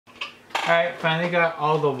Alright, finally got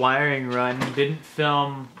all the wiring run. Didn't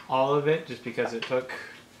film all of it just because it took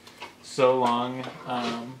so long.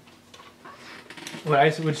 What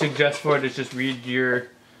I would suggest for it is just read your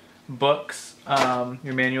books,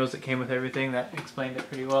 your manuals that came with everything. That explained it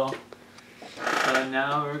pretty well. And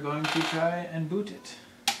now we're going to try and boot it.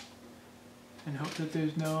 And hope that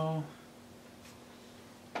there's no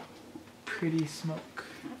pretty smoke.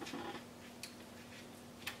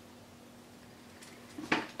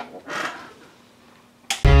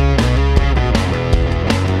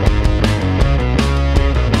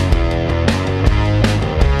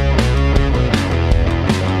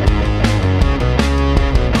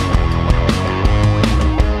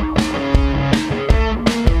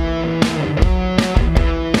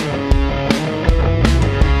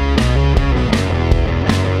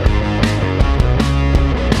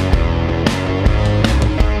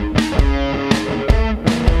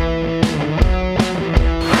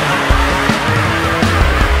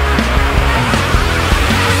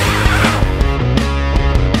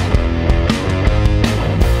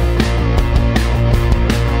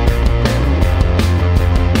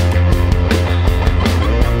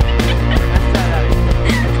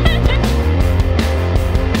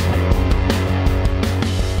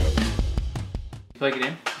 Plug it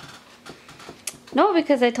in? No,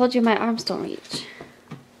 because I told you my arms don't reach.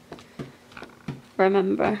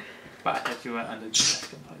 Remember? But I thought you went under the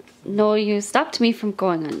second plug. No, you stopped me from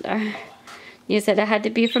going under. You said I had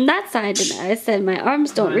to be from that side, and I said my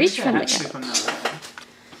arms don't reach from the couch.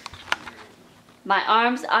 My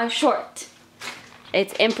arms are short.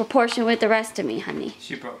 It's in proportion with the rest of me, honey.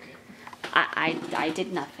 She broke it. I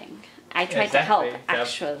did nothing. I tried to help,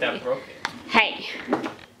 actually. That broke it. Hey.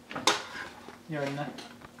 You're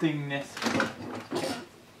nothingness.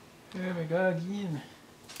 There we go again.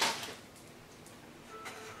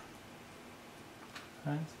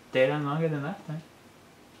 Stayed on longer than last time.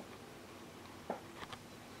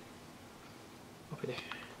 Over there.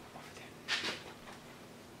 Over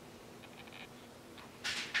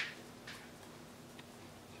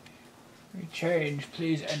there. Recharge,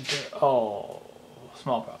 please enter. Oh,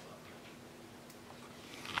 small problem.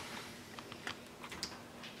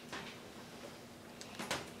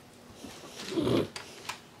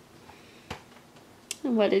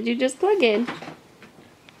 What did you just plug in?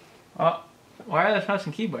 Oh, wireless mouse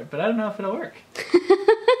and keyboard, but I don't know if it'll work.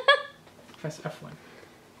 Press F1.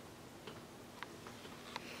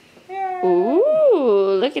 Yeah.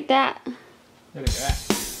 Ooh, look at that. Look at that.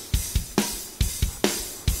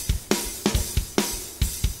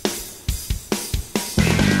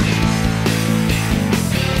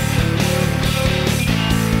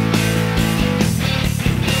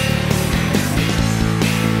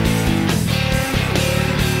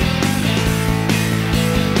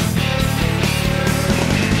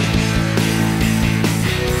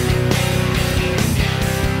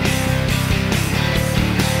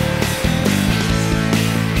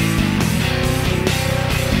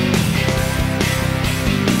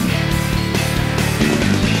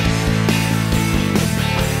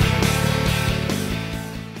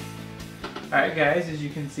 Alright guys, as you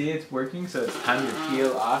can see it's working, so it's time to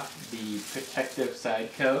peel off the protective side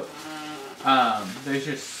coat. There's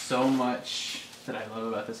just so much that I love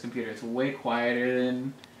about this computer. It's way quieter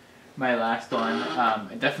than my last one.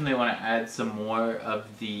 I definitely want to add some more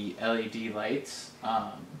of the LED lights.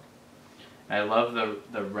 I love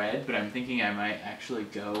the red, but I'm thinking I might actually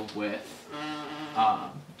go with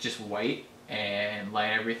just white and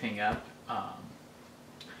light everything up.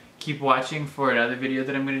 Keep watching for another video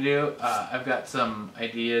that I'm going to do. I've got some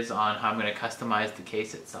ideas on how I'm going to customize the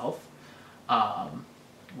case itself.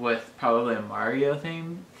 With probably a Mario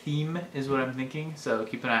theme is what I'm thinking. So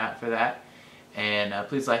keep an eye out for that. And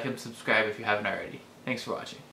please like and subscribe if you haven't already. Thanks for watching.